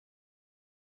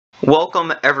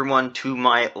Welcome everyone to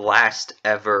my last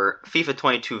ever FIFA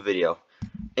 22 video.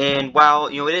 And while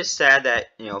it is sad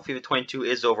that FIFA 22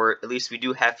 is over, at least we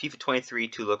do have FIFA 23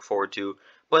 to look forward to.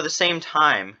 But at the same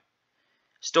time,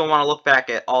 still want to look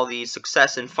back at all the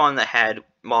success and fun that I had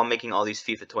while making all these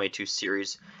FIFA 22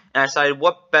 series. And I decided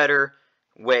what better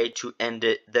way to end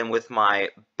it than with my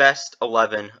best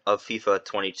 11 of FIFA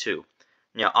 22.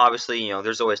 Obviously,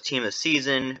 there's always team of the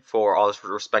season for all the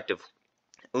respective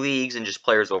leagues and just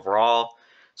players overall.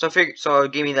 So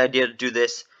it gave me the idea to do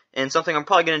this, and something I'm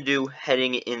probably gonna do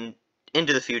heading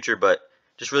into the future, but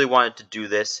just really wanted to do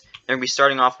this. And we're gonna be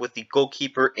starting off with the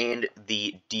goalkeeper and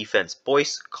the defense.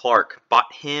 Boyce Clark,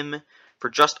 bought him for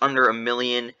just under $1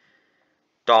 million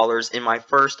in my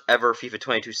first ever FIFA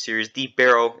 22 series, the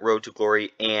Barrow Road to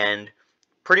Glory, and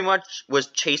pretty much was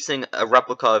chasing a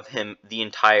replica of him the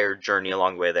entire journey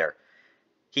along the way there.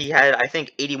 He had, I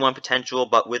think, 81 potential,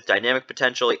 but with dynamic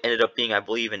potential, he ended up being, I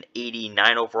believe, an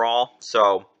 89 overall.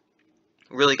 So,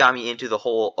 really got me into the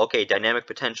whole, okay, dynamic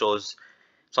potential is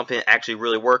something that actually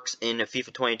really works in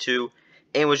FIFA 22.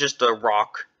 And it was just a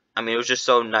rock. I mean, it was just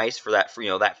so nice for that,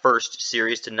 that first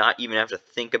series to not even have to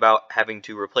think about having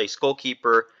to replace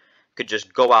goalkeeper. Could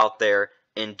just go out there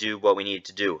and do what we needed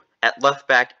to do. At left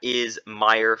back is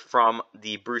Meyer from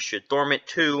the Borussia Dortmund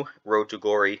 2, Road to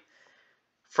Glory.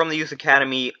 From the youth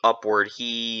academy upward,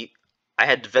 I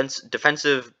had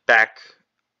defensive back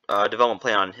development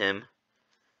plan on him.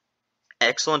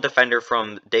 Excellent defender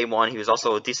from day one. He was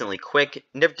also decently quick.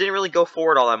 Didn't really go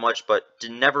forward all that much, but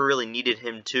never really needed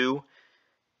him to,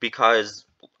 because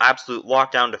absolute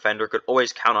lockdown defender, could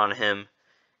always count on him.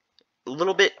 A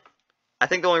little bit. I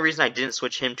think the only reason I didn't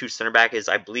switch him to center back is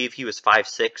I believe he was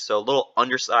 5'6", so a little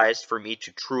undersized for me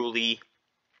to truly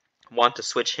want to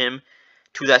switch him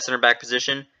to that center back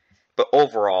position, but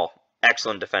overall,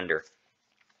 excellent defender.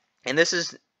 And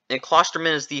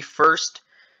Klosterman is the first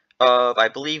of, I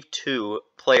believe, 2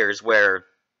 players where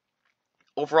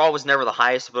overall was never the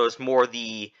highest, but it was more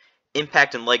the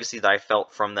impact and legacy that I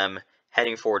felt from them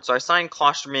heading forward. So I signed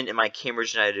Klosterman in my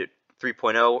Cambridge United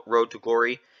 3.0 Road to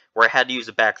Glory, where I had to use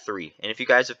a back 3. And if you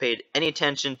guys have paid any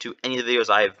attention to any of the videos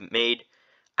I have made,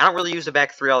 I don't really use a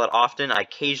back 3 all that often. I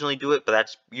occasionally do it, but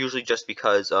that's usually just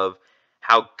because of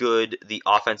how good the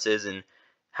offense is and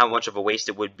how much of a waste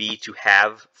it would be to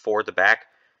have for the back.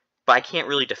 But I can't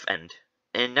really defend,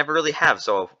 and never really have,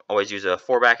 so I always use a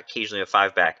 4-back, occasionally a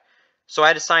 5-back. So I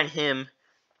had to sign him,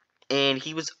 and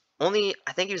he was only,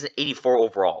 I think he was an 84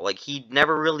 overall. Like, he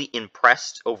never really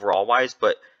impressed overall-wise,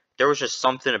 but there was just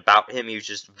something about him. He was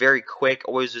just very quick,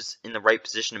 always was in the right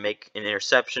position to make an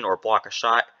interception or block a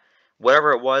shot.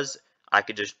 Whatever it was, I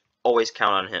could just always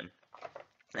count on him.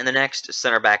 And the next,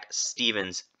 center back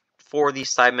Stevens for the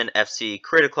Sidemen FC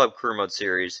Creative Club Career Mode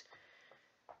series.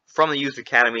 From the youth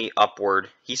academy upward,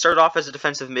 he started off as a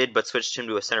defensive mid, but switched him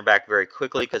to a center back very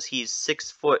quickly because he's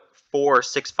 6'4",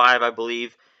 6'5", I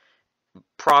believe.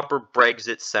 Proper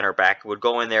Brexit center back, would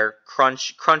go in there,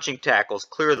 crunching tackles,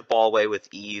 clear the ball away with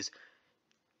ease.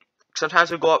 Sometimes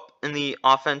would go up in the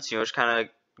offense, just kind of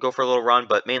go for a little run,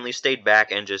 but mainly stayed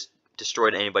back and just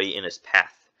destroyed anybody in his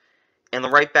path. And the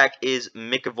right back is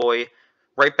McAvoy,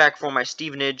 right back for my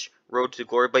Stevenage Road to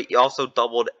Glory, but he also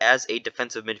doubled as a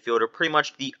defensive midfielder, pretty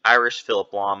much the Irish Philip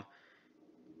Lahm.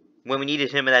 When we needed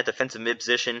him in that defensive mid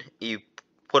position, you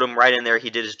put him right in there. He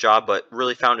did his job, but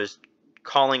really found his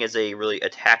calling as a really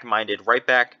attack-minded right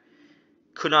back.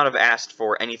 Could not have asked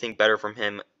for anything better from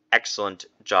him. Excellent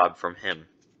job from him.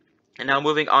 And now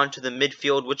moving on to the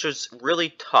midfield, which was really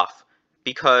tough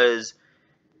because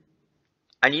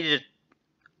I needed.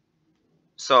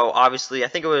 So obviously, I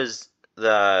think it was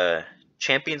the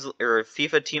Champions or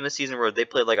FIFA Team of the Season where they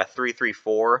played like a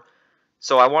 3-3-4.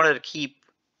 So I wanted to keep,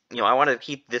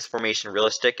 this formation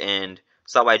realistic, and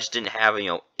so I just didn't have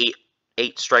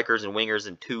eight strikers and wingers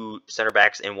and 2 center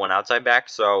backs and 1 outside back.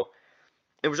 So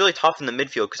it was really tough in the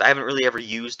midfield because I haven't really ever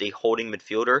used a holding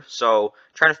midfielder. So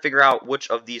trying to figure out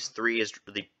which of these 3 is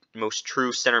the most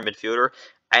true center midfielder,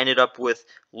 I ended up with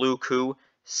Luku,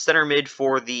 center mid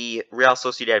for the Real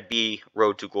Sociedad B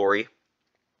Road to Glory.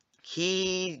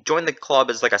 He joined the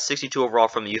club as like a 62 overall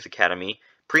from the youth academy,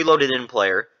 preloaded in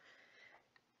player,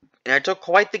 and I took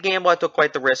quite the gamble. I took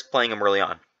quite the risk playing him early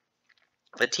on.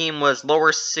 The team was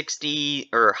lower 60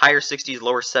 or higher 60s,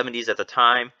 lower 70s at the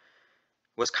time.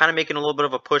 Was kind of making a little bit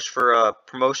of a push for a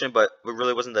promotion, but it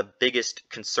really wasn't the biggest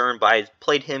concern. But I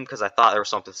played him because I thought there was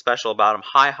something special about him.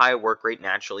 High work rate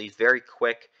naturally. He's very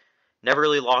quick. Never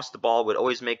really lost the ball. Would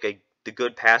always make the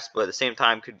good pass, but at the same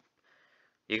time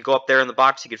you could go up there in the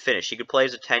box. He could finish. He could play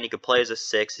as a 10. He could play as a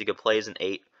 6. He could play as an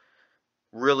 8.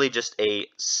 Really just a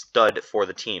stud for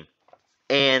the team.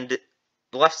 And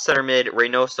left center mid,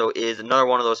 Reynoso is another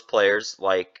one of those players,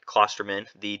 like Klosterman,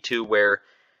 the two where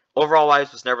overall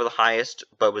wise was never the highest,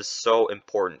 but was so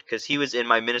important, because he was in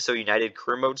my Minnesota United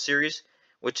career mode series,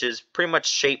 which is pretty much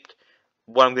shaped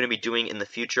what I'm going to be doing in the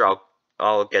future.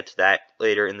 I'll get to that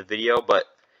later in the video, but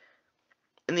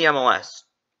in the MLS,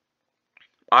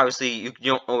 obviously you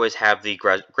don't always have the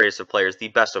greatest of players, the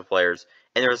best of players,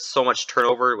 and there's so much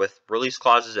turnover with release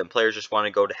clauses, and players just want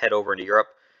to go to head over into Europe.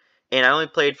 And I only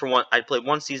played for one. I played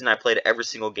one season. I played every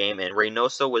single game, and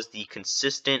Reynoso was the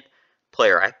consistent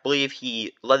player. I believe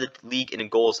he led the league in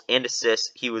goals and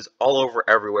assists. He was all over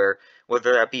everywhere,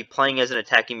 whether that be playing as an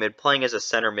attacking mid, playing as a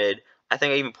center mid. I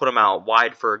think I even put him out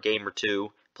wide for a game or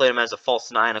two. Played him as a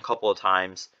false nine a couple of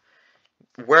times.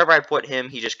 Wherever I put him,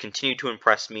 he just continued to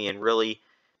impress me and really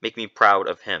make me proud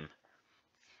of him.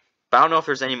 But I don't know if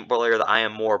there's any player that I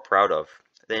am more proud of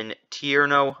than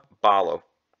Tierno Ballo.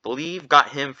 Believe got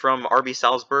him from RB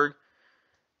Salzburg,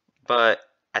 but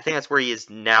I think that's where he is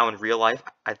now in real life.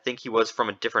 I think he was from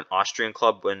a different Austrian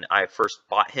club when I first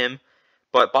bought him,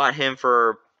 but bought him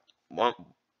for one.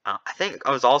 I think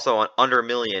I was also under $1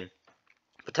 million,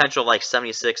 potential like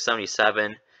 76,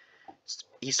 77.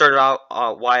 He started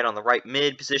out wide on the right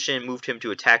mid position, moved him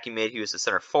to attacking mid. He was a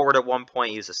center forward at one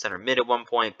point. He was a center mid at one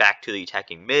point, back to the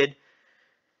attacking mid.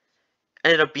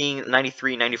 Ended up being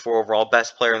 93, 94 overall,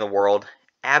 best player in the world.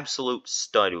 Absolute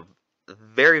stud.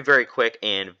 Very, very quick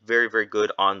and very, very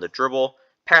good on the dribble.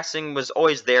 Passing was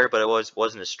always there, but it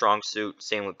wasn't a strong suit.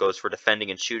 Same goes for defending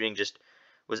and shooting. Just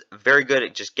was very good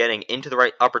at just getting into the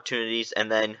right opportunities.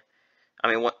 And then,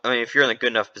 I mean, if you're in a good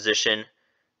enough position,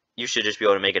 you should just be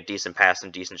able to make a decent pass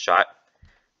and decent shot.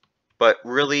 But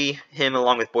really, him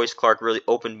along with Boyce Clark really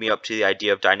opened me up to the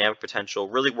idea of dynamic potential,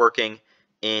 really working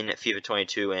in FIFA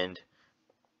 22, and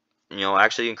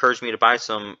actually encouraged me to buy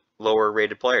some lower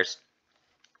rated players.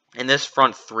 And this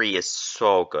front three is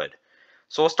so good.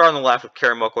 So we'll start on the left with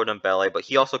Karamoko Dembele, but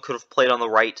he also could have played on the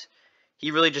right.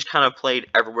 He really just kind of played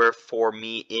everywhere for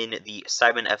me in the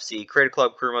Simon FC Creative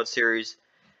Club Career Mode series.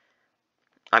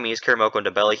 I mean, he's Karamoko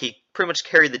Dembele. He pretty much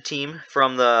carried the team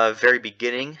from the very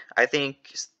beginning. I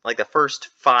think, like, the first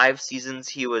 5 seasons,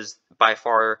 he was by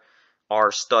far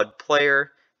our stud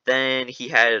player. Then he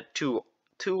had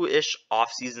two-ish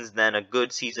off seasons, then a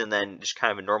good season, then just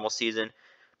kind of a normal season.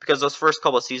 Because those first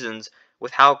couple of seasons,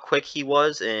 with how quick he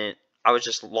was, and I was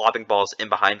just lobbing balls in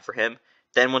behind for him.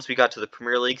 Then once we got to the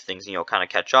Premier League, things, kind of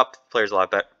catch up. Players a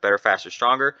lot better, faster,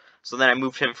 stronger. So then I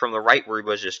moved him from the right, where he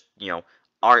was just,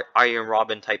 Iron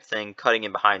Robin type thing, cutting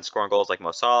in behind, scoring goals like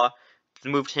Mo Salah.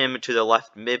 Moved him to the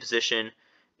left mid position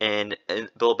and a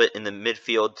little bit in the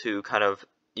midfield to kind of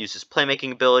use his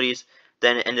playmaking abilities.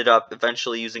 Then ended up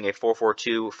eventually using a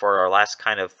 4-4-2 for our last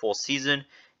kind of full season,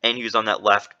 and he was on that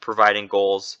left providing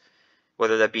goals,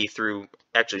 whether that be through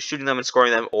actually shooting them and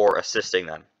scoring them or assisting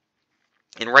them.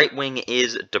 And right wing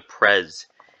is Deprez.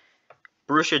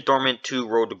 Borussia Dortmund 2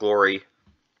 Road to Glory.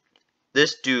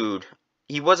 This dude,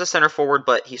 he was a center forward,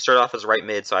 but he started off as right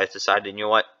mid, so I decided, you know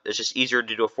what, it's just easier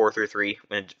to do a 4-3-3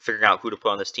 when figuring out who to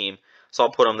put on this team, so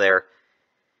I'll put him there.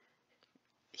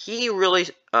 He really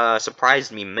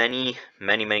surprised me many,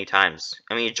 many, many times.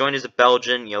 I mean, he joined as a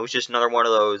Belgian, he's just another one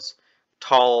of those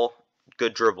tall,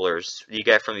 good dribblers you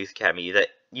get from the youth academy that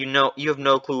you have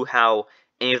no clue how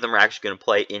any of them are actually going to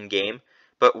play in-game,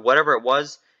 but whatever it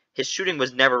was, his shooting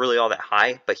was never really all that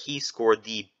high, but he scored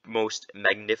the most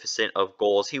magnificent of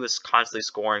goals. He was constantly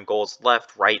scoring goals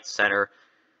left, right, center.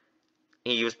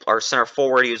 He was our center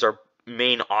forward. He was our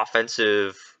main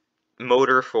offensive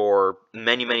motor for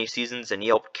many, many seasons, and he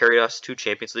helped carry us to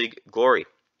Champions League glory.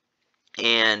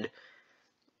 And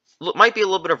might be a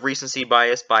little bit of recency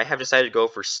bias, but I have decided to go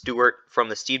for Stewart from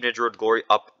the Steve Niger Road to Glory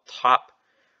up top,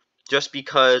 just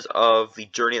because of the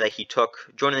journey that he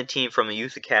took, joining the team from the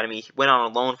youth academy. He went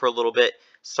on loan for a little bit,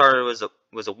 started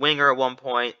was a winger at one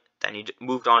point, then he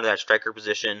moved on to that striker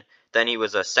position, then he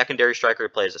was a secondary striker,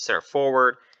 played as a center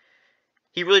forward.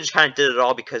 He really just kind of did it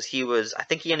all because I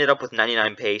think he ended up with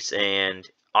 99 pace, and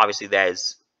obviously that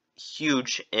is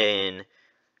huge in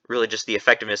really just the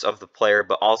effectiveness of the player,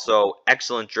 but also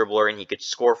excellent dribbler, and he could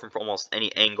score from almost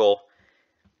any angle.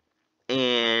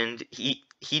 And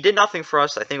he did nothing for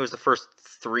us. I think it was the first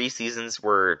 3 seasons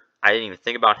where I didn't even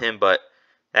think about him, but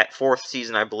that 4th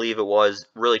season, I believe it was,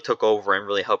 really took over and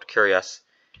really helped carry us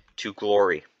to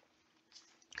glory.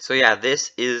 So yeah,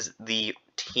 this is the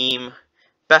team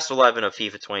best 11 of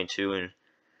FIFA 22, and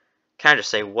kind of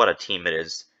just say what a team it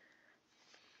is.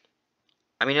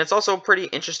 I mean, it's also a pretty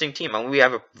interesting team. I mean, we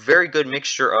have a very good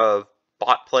mixture of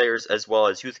bot players as well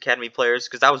as youth academy players,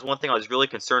 because that was one thing I was really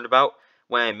concerned about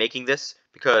when I'm making this,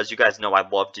 because you guys know I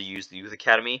love to use the youth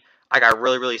academy. I got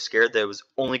really scared that it was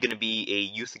only going to be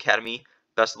a Youth Academy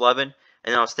Best 11.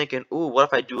 And then I was thinking, ooh, what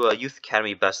if I do a Youth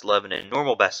Academy Best 11 and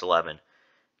normal Best 11?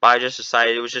 But I just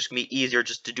decided it was just going to be easier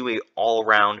just to do a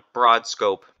all-around, broad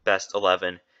scope Best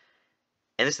 11.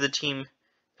 And this is the team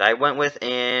that I went with,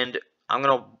 and I'm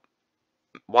going to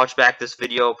watch back this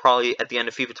video probably at the end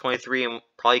of FIFA 23 and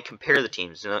probably compare the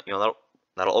teams. That'll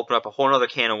open up a whole other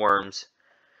can of worms.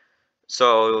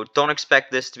 So don't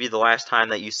expect this to be the last time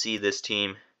that you see this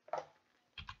team.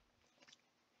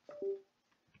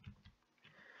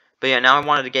 But yeah, now I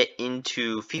wanted to get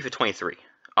into FIFA 23.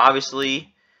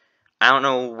 Obviously, I don't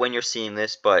know when you're seeing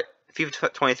this, but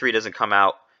FIFA 23 doesn't come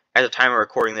out at the time of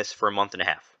recording this for a month and a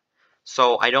half.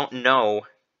 So I don't know.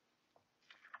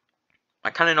 I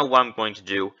kind of know what I'm going to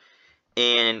do.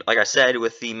 And like I said,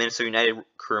 with the Minnesota United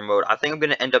career mode, I think I'm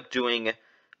going to end up doing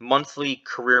monthly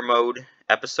career mode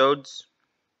episodes.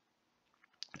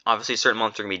 Obviously, certain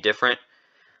months are going to be different.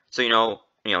 So,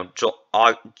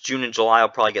 June and July will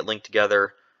probably get linked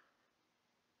together.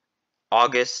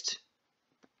 August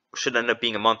should end up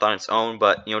being a month on its own,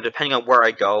 but, depending on where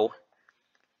I go,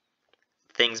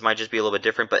 things might just be a little bit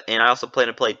different. And I also plan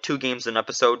to play 2 games an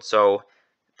episode, so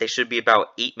they should be about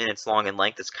 8 minutes long in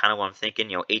length. That's kind of what I'm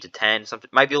thinking, 8 to 10. Something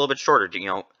might be a little bit shorter,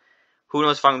 Who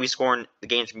knows if I'm going to be scoring, the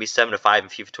game's going to be 7 to 5 in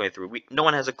FIFA 23. No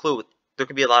one has a clue. There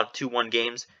could be a lot of 2-1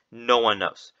 games. No one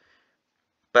knows.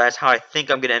 But that's how I think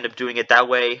I'm going to end up doing it. That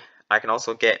way, I can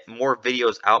also get more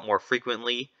videos out more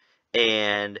frequently.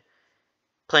 And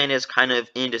plan is kind of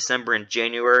in December and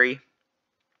January,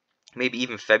 maybe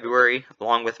even February,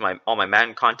 along with all my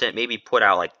Madden content, maybe put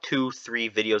out like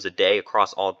 2-3 videos a day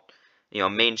across all,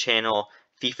 main channel,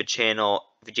 FIFA channel,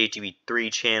 the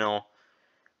JTB3 channel.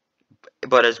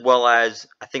 But as well as,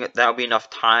 I think that'll be enough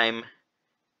time.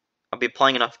 I'll be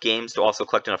playing enough games to also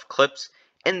collect enough clips.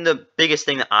 And the biggest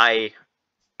thing that I've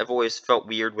always felt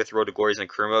weird with Road to Glories and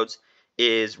career modes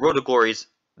is Road to Glories,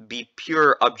 the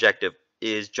pure objective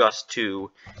is just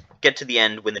to get to the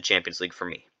end, win the Champions League for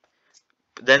me.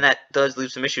 But then that does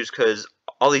leave some issues because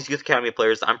all these Youth Academy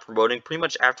players that I'm promoting pretty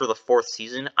much after the 4th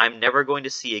season, I'm never going to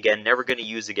see again, never going to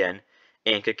use again,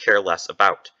 and could care less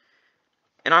about.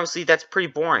 And obviously that's pretty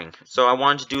boring. So I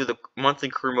wanted to do the monthly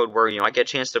career mode where, I get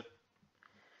a chance to,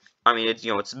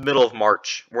 it's middle of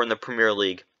March, we're in the Premier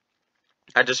League.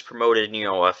 I just promoted, a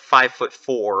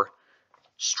 5'4"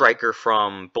 striker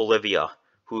from Bolivia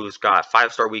who's got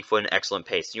 5-star weak foot and excellent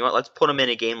pace. You know what? Let's put him in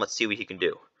a game. Let's see what he can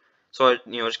do. So,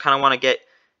 just kind of want to get,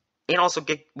 and also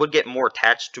would get more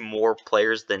attached to more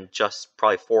players than just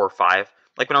probably 4 or 5.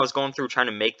 Like when I was going through trying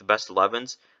to make the best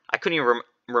 11s, I couldn't even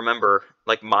remember,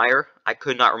 like Meyer, I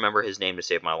could not remember his name to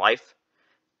save my life.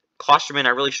 Klosterman, I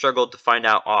really struggled to find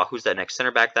out, who's that next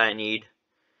center back that I need.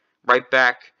 Right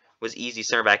back was easy,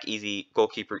 center back easy,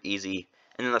 goalkeeper easy.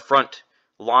 And then the front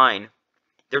line,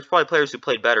 there's probably players who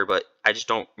played better, but I just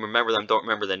don't remember them, don't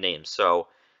remember the names. So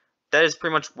that is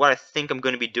pretty much what I think I'm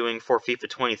going to be doing for FIFA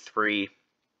 23.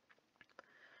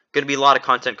 Going to be a lot of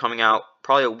content coming out,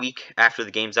 probably a week after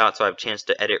the game's out, so I have a chance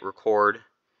to edit, record,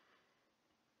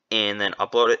 and then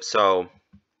upload it. So it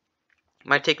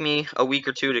might take me a week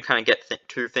or 2 to kind of get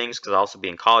through things, because I'll also be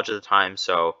in college at the time.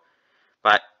 So,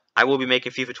 but I will be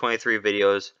making FIFA 23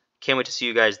 videos. Can't wait to see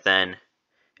you guys then.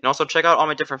 And also check out all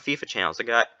my different FIFA channels. I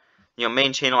got,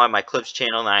 main channel, I have my clips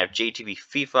channel, and I have JTB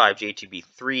FIFA, I have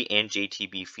JTB3, and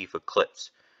JTB FIFA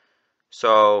clips.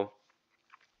 So,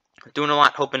 doing a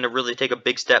lot, hoping to really take a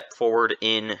big step forward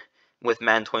with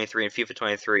Madden 23 and FIFA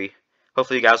 23.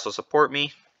 Hopefully you guys will support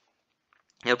me.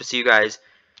 I hope to see you guys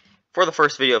for the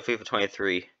first video of FIFA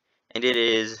 23. And it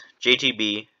is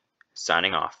JTB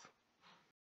signing off.